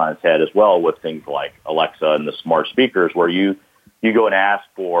turned that on its head as well with things like Alexa and the smart speakers, where you go and ask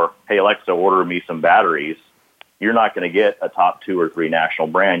for, hey, Alexa, order me some batteries. You're not going to get a top 2 or 3 national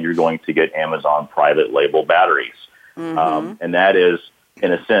brand. You're going to get Amazon private label batteries. And that is,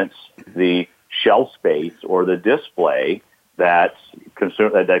 in a sense, the shelf space or the display that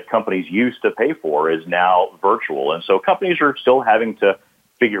companies used to pay for is now virtual. And so companies are still having to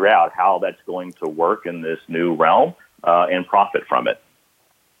figure out how that's going to work in this new realm and profit from it.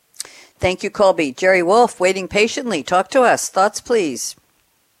 Thank you, Colby. Jerry Wolf, waiting patiently. Talk to us. Thoughts, please.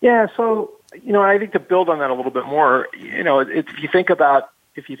 Yeah, so I think to build on that a little bit more, if you think about,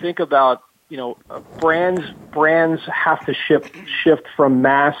 brands have to shift from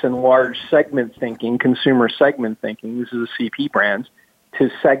mass and large segment thinking, consumer segment thinking. This is the CP brands, to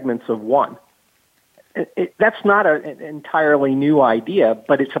segments of one. That's not an entirely new idea,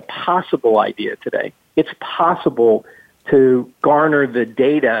 but it's a possible idea today. It's possible to garner the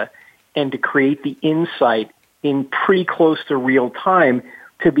data and to create the insight in pretty close to real time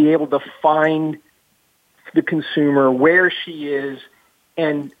to be able to find the consumer where she is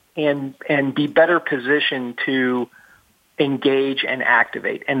and be better positioned to engage and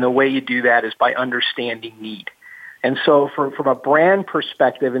activate. And the way you do that is by understanding need. And so from a brand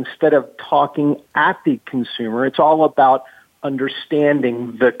perspective, instead of talking at the consumer, it's all about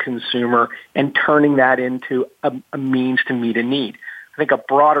understanding the consumer and turning that into a means to meet a need. I think a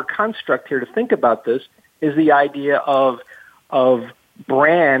broader construct here to think about this is the idea of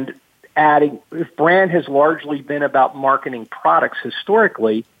brand adding. If brand has largely been about marketing products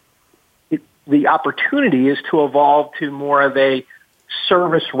historically, the opportunity is to evolve to more of a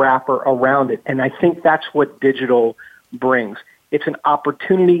service wrapper around it. And I think that's what digital brings. It's an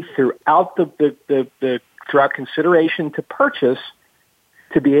opportunity throughout throughout consideration to purchase,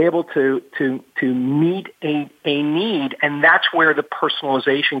 to be able to meet a need, and that's where the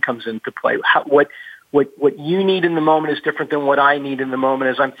personalization comes into play. What you need in the moment is different than what I need in the moment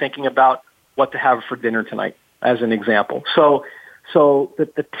as I'm thinking about what to have for dinner tonight, as an example. So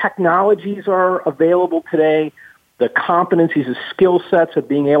the technologies are available today, the competencies, the skill sets of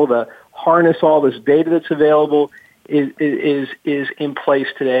being able to harness all this data that's available is in place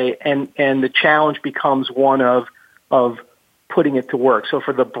today, and the challenge becomes one of putting it to work. So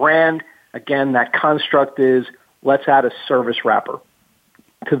for the brand, again, that construct is let's add a service wrapper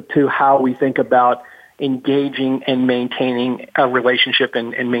to how we think about engaging and maintaining a relationship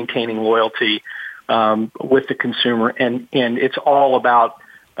and maintaining loyalty with the consumer, and it's all about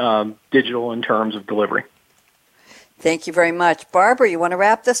digital in terms of delivery. Thank you very much. Barbara, you want to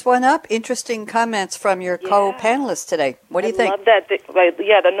wrap this one up? Interesting comments from your co-panelists today. What do you think? I love that.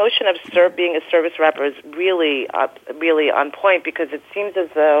 The notion of being a service wrapper is really on point, because it seems as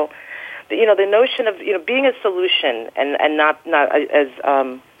though, the notion of, being a solution and not as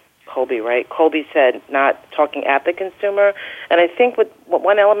Colby said, not talking at the consumer. And I think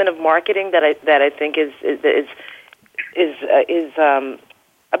one element of marketing that I think is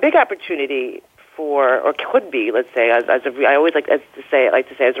a big opportunity or could be, let's say, I always like to say,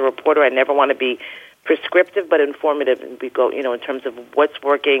 as a reporter, I never want to be prescriptive, but informative, and we go, in terms of what's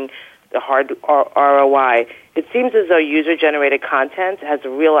working, the hard ROI. It seems as though user-generated content is a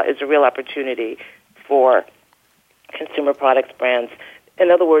real opportunity for consumer products brands.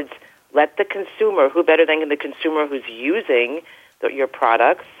 In other words, let the consumer, who better than the consumer who's using your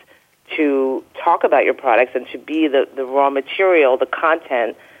products, to talk about your products and to be the raw material, the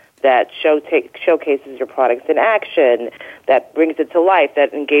content that showcases your products in action, that brings it to life,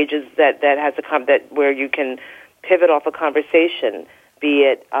 that engages, that has where you can pivot off a conversation, be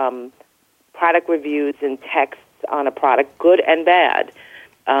it product reviews and text on a product, good and bad,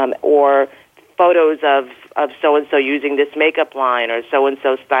 or photos of so and so using this makeup line, or so and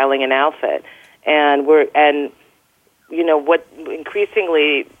so styling an outfit, what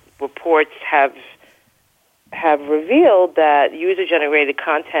increasingly reports have revealed that user-generated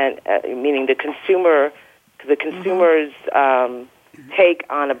content, meaning the consumer's take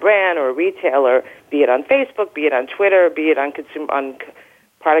on a brand or a retailer, be it on Facebook, be it on Twitter, be it on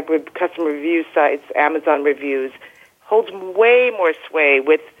customer review sites, Amazon reviews, holds way more sway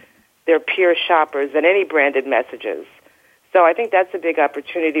with their peer shoppers than any branded messages. So I think that's a big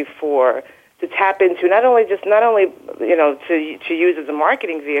opportunity to tap into not only to use as a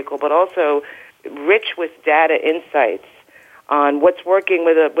marketing vehicle, but also rich with data insights on what's working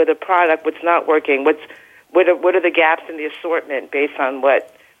with a product, what's not working, what are the gaps in the assortment based on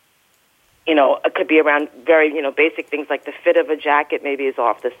what, it could be around very, basic things like the fit of a jacket maybe is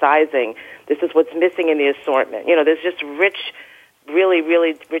off, the sizing. This is what's missing in the assortment. There's just really,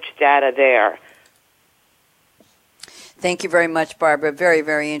 really rich data there. Thank you very much, Barbara. Very,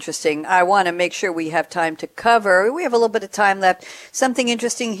 very interesting. I want to make sure we have time to cover. We have a little bit of time left. Something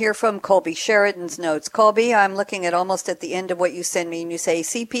interesting here from Colby Sheridan's notes. Colby, I'm looking at almost at the end of what you send me, and you say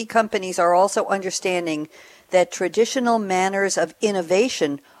CP companies are also understanding that traditional manners of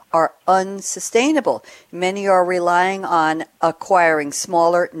innovation are unsustainable. Many are relying on acquiring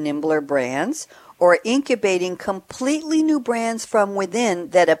smaller, nimbler brands, or incubating completely new brands from within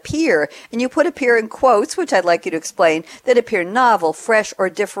that appear, and you put appear in quotes, which I'd like you to explain, that appear novel, fresh, or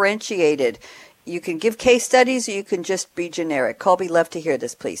differentiated. You can give case studies, or you can just be generic. Colby, love to hear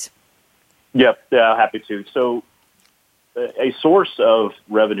this, please. Yep, yeah, happy to. So a source of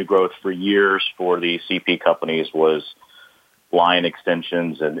revenue growth for years for the CP companies was line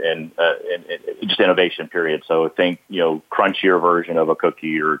extensions and just innovation, period. So think, crunchier version of a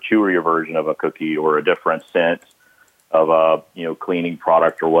cookie or chewier version of a cookie or a different scent of a, cleaning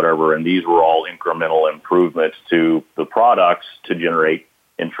product or whatever. And these were all incremental improvements to the products to generate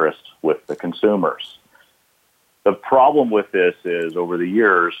interest with the consumers. The problem with this is over the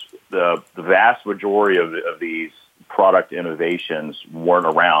years, the vast majority of these product innovations weren't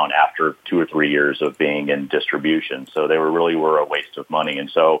around after 2 or 3 years of being in distribution. So they were a waste of money. And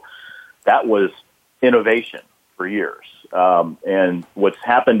so that was innovation for years. And what's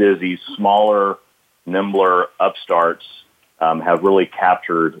happened is these smaller, nimbler upstarts have really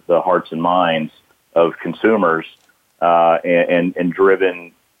captured the hearts and minds of consumers and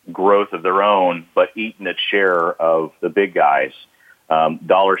driven growth of their own, but eaten its share of the big guys.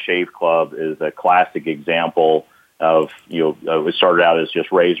 Dollar Shave Club is a classic example of, it started out as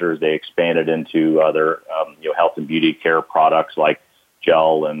just razors. They expanded into other, health and beauty care products like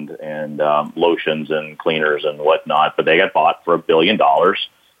gel and lotions and cleaners and whatnot. But they got bought for $1 billion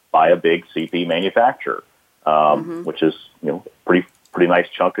by a big CP manufacturer, which is, pretty nice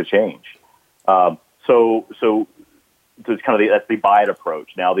chunk of change. So it's kind of that's the buy it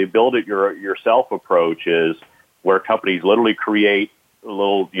approach. Now the build it yourself approach is where companies literally create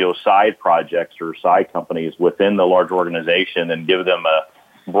little, side projects or side companies within the large organization and give them a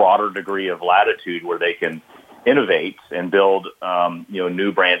broader degree of latitude where they can innovate and build,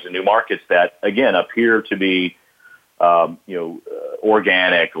 new brands and new markets that, again, appear to be,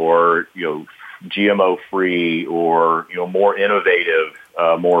 organic or, GMO free or, more innovative,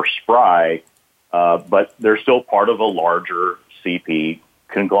 more spry, but they're still part of a larger CP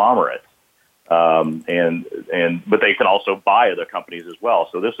conglomerate. But they can also buy other companies as well.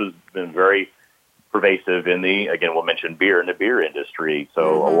 So this has been very pervasive in we'll mention beer in the beer industry.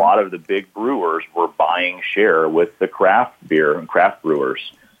 So a lot of the big brewers were buying share with the craft beer and craft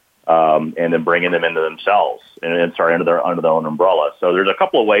brewers, and then bringing them into themselves under their own umbrella. So there's a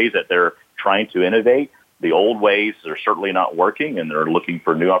couple of ways that they're trying to innovate. The old ways are certainly not working, and they're looking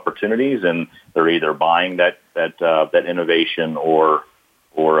for new opportunities, and they're either buying that innovation or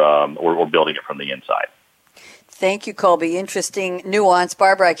building it from the inside. Thank you, Colby. Interesting nuance.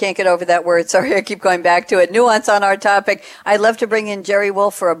 Barbara, I can't get over that word. Sorry, I keep going back to it. Nuance on our topic. I'd love to bring in Jerry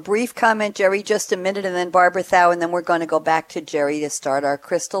Wolf for a brief comment. Jerry, just a minute, and then Barbara Thau, and then we're going to go back to Jerry to start our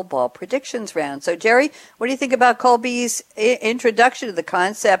crystal ball predictions round. So, Jerry, what do you think about Colby's introduction to the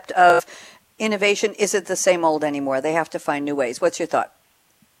concept of innovation isn't the same old anymore? They have to find new ways. What's your thought?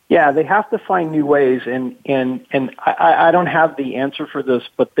 Yeah, they have to find new ways, and I don't have the answer for this,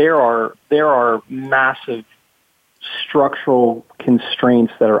 but there are massive structural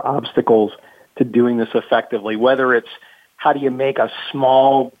constraints that are obstacles to doing this effectively. Whether it's how do you make a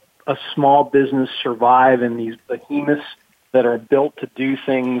small business survive in these behemoths that are built to do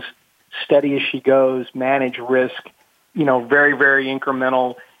things steady as she goes, manage risk, very, very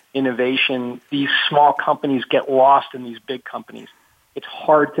incremental innovation. These small companies get lost in these big companies. It's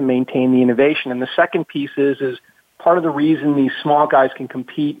hard to maintain the innovation. And the second piece is part of the reason these small guys can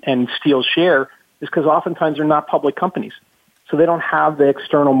compete and steal share is because oftentimes they're not public companies. So they don't have the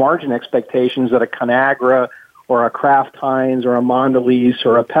external margin expectations that a Conagra or a Kraft Heinz or a Mondelez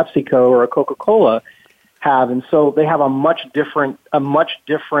or a PepsiCo or a Coca-Cola have. And so they have a much different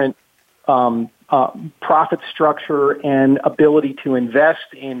profit structure and ability to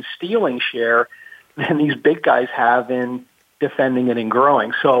invest in stealing share than these big guys have in defending it and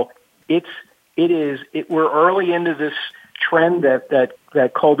growing. So we're early into this trend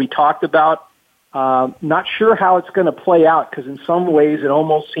that Colby talked about. Not sure how it's going to play out because in some ways it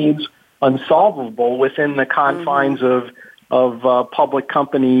almost seems unsolvable within the confines of public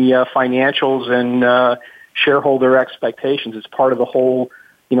company financials and shareholder expectations. It's part of the whole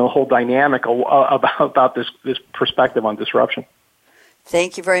dynamic about this perspective on disruption.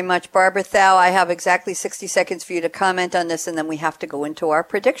 Thank you very much, Barbara Thau. I have exactly 60 seconds for you to comment on this, and then we have to go into our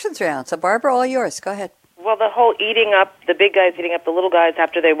predictions round. So, Barbara, all yours. Go ahead. Well, the whole eating up, the big guys eating up the little guys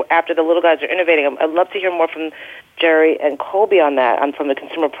after the little guys are innovating. I'd love to hear more from Jerry and Colby on that, from the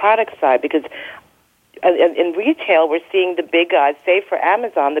consumer product side, because in retail, we're seeing the big guys, save for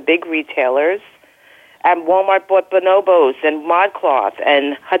Amazon, the big retailers, and Walmart bought Bonobos and ModCloth,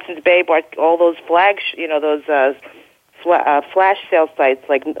 and Hudson's Bay bought all those flash sale sites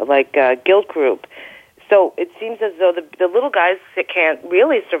like Guild Group. So it seems as though the little guys can't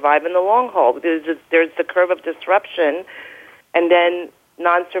really survive in the long haul. There's the curve of disruption and then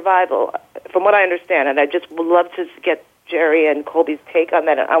non-survival, from what I understand. And I just would love to get Jerry and Colby's take on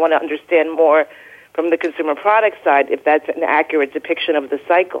that. I want to understand more from the consumer product side if that's an accurate depiction of the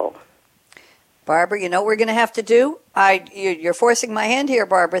cycle. Barbara, you know what we're going to have to do? You're forcing my hand here,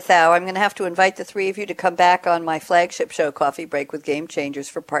 Barbara Thau. I'm going to have to invite the three of you to come back on my flagship show, Coffee Break with Game Changers,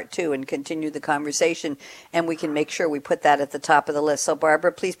 for part 2 and continue the conversation, and we can make sure we put that at the top of the list. So,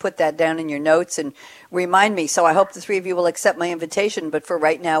 Barbara, please put that down in your notes and remind me. So I hope the three of you will accept my invitation, but for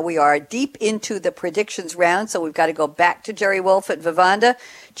right now, we are deep into the predictions round, so we've got to go back to Jerry Wolf at Vivanda.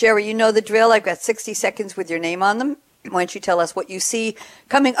 Jerry, you know the drill. I've got 60 seconds with your name on them. Why don't you tell us what you see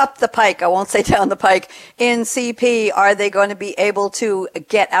coming up the pike? I won't say down the pike in CP. Are they going to be able to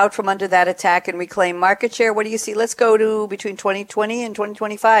get out from under that attack and reclaim market share? What do you see? Let's go to between 2020 and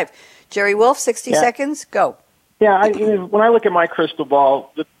 2025. Jerry Wolf, 60 seconds. Go. Yeah, when I look at my crystal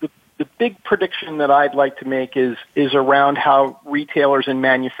ball, the big prediction that I'd like to make is around how retailers and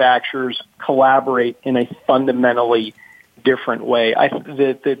manufacturers collaborate in a fundamentally different way.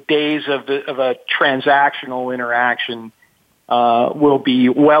 The days of a transactional interaction will be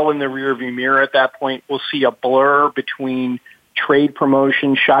well in the rearview mirror at that point. We'll see a blur between trade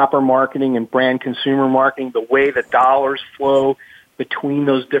promotion, shopper marketing, and brand consumer marketing. The way the dollars flow between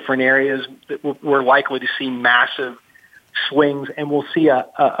those different areas, we're likely to see massive swings, and we'll see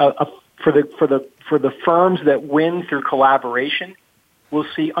for the firms that win through collaboration, we'll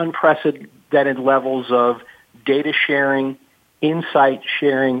see unprecedented levels of data sharing, insight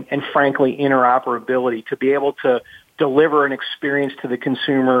sharing, and frankly, interoperability to be able to deliver an experience to the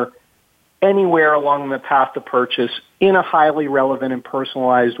consumer anywhere along the path to purchase in a highly relevant and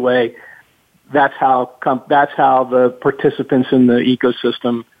personalized way. That's how the participants in the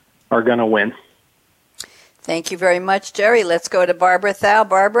ecosystem are going to win. Thank you very much, Jerry. Let's go to Barbara Thau.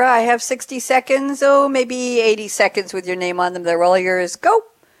 Barbara, I have 60 seconds, maybe 80 seconds with your name on them. They're all yours. Go.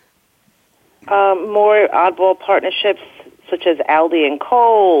 More oddball partnerships such as Aldi and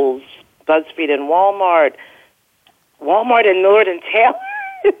Kohl's, BuzzFeed and Walmart and Lord and Taylor.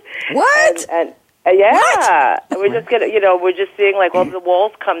 What? and yeah, what? We're just we're just seeing like all the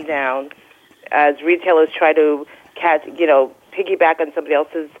walls come down as retailers try to piggyback on somebody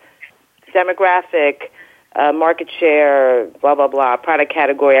else's demographic, market share, blah blah blah, product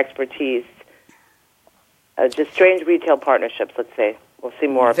category expertise. Just strange retail partnerships, let's say. We'll see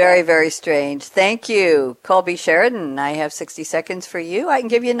more of that. Very, very strange. Thank you. Colby Sheridan, I have 60 seconds for you. I can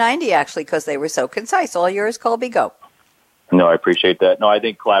give you 90, actually, because they were so concise. All yours, Colby, go. No, I appreciate that. No, I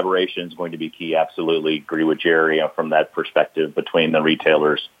think collaboration is going to be key. Absolutely agree with Jerry from that perspective between the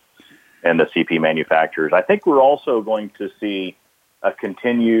retailers and the CP manufacturers. I think we're also going to see a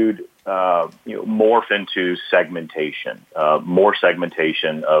continued morph into segmentation, more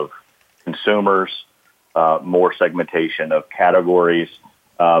segmentation of consumers, more segmentation of categories.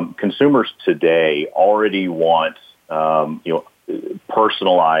 Consumers today already want,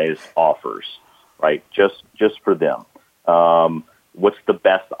 personalized offers, right? Just for them. What's the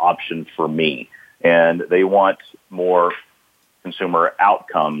best option for me? And they want more consumer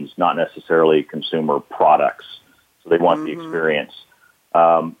outcomes, not necessarily consumer products. So they want the experience.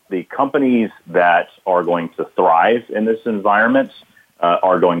 The companies that are going to thrive in this environment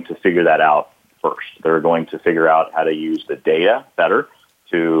are going to figure that out first. They're going to figure out how to use the data better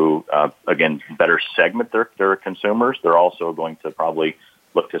to, again, better segment their consumers. They're also going to probably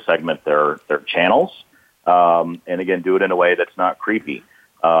look to segment their channels, and again, do it in a way that's not creepy.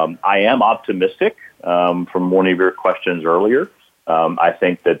 I am optimistic from one of your questions earlier. I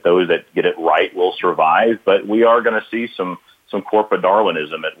think that those that get it right will survive, but we are going to see some corporate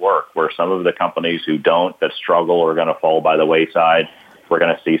Darwinism at work, where some of the companies who don't, that struggle, are going to fall by the wayside. We're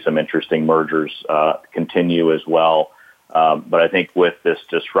going to see some interesting mergers continue as well. But I think with this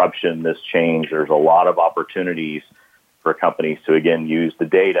disruption, this change, there's a lot of opportunities for companies to, again, use the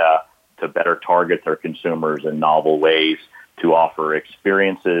data to better target their consumers in novel ways, to offer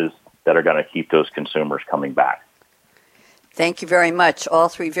experiences that are going to keep those consumers coming back. Thank you very much. All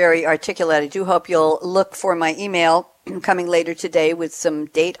three very articulate. I do hope you'll look for my email coming later today with some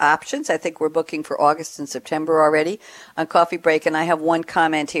date options. I think we're booking for August and September already on Coffee Break. And I have one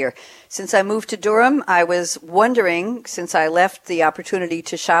comment here. Since I moved to Durham, I was wondering, since I left the opportunity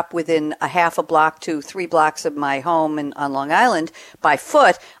to shop within a half a block to 3 blocks of my home on Long Island by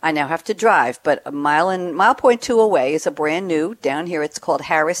foot, I now have to drive. But a mile point 2 away is a brand new, down here it's called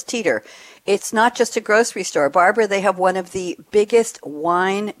Harris Teeter. It's not just a grocery store. Barbara, they have one of the biggest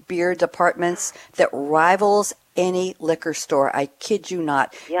wine beer departments that rivals any liquor store. I kid you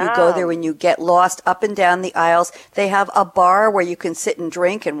not. Yum. You go there and you get lost up and down the aisles. They have a bar where you can sit and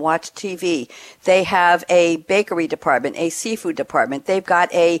drink and watch TV. They have a bakery department, a seafood department. They've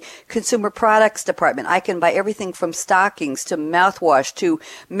got a consumer products department. I can buy everything from stockings to mouthwash to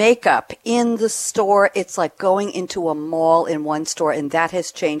makeup in the store. It's like going into a mall in one store, and that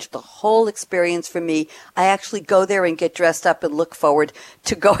has changed the whole experience for me. I actually go there and get dressed up and look forward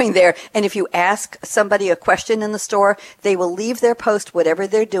to going there. And if you ask somebody a question in the store, they will leave their post, whatever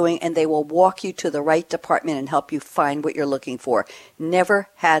they're doing, and they will walk you to the right department and help you find what you're looking for. Never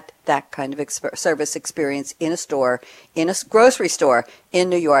had that kind of service experience in a store, in a grocery store in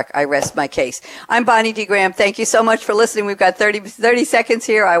New York. I rest my case. I'm Bonnie D. Graham. Thank you so much for listening. We've got 30 seconds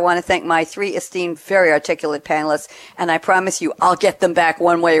here. I want to thank my 3 esteemed, very articulate panelists, and I promise you I'll get them back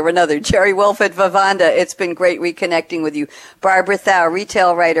one way or another. Jerry Wolf at Vivanda, it's been great reconnecting with you. Barbara Thau,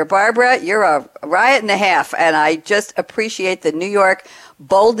 retail writer. Barbara, you're a riot and a half, and I just appreciate the New York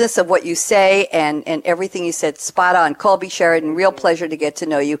boldness of what you say and everything you said. Spot on. Colby Sheridan, real pleasure to get to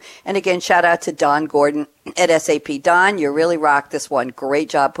know you. And again, shout out to Don Gordon at SAP. Don, you really rocked this one. Great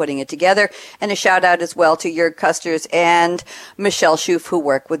job putting it together. And a shout out as well to Jörg Custers and Michelle Schuf, who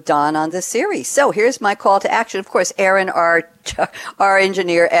work with Don on this series. So here's my call to action. Of course, Aaron, our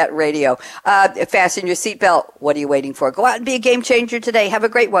engineer at radio. Fasten your seatbelt. What are you waiting for? Go out and be a game changer today. Have a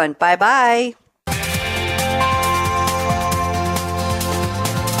great one. Bye-bye.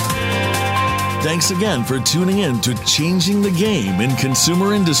 Thanks again for tuning in to Changing the Game in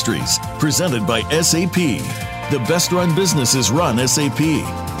Consumer Industries, presented by SAP. The best-run businesses run SAP.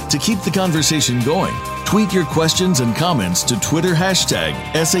 To keep the conversation going, tweet your questions and comments to Twitter hashtag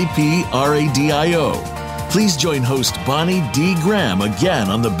 #SAPRADIO. Please join host Bonnie D. Graham again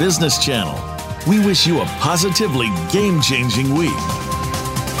on the Business Channel. We wish you a positively game-changing week.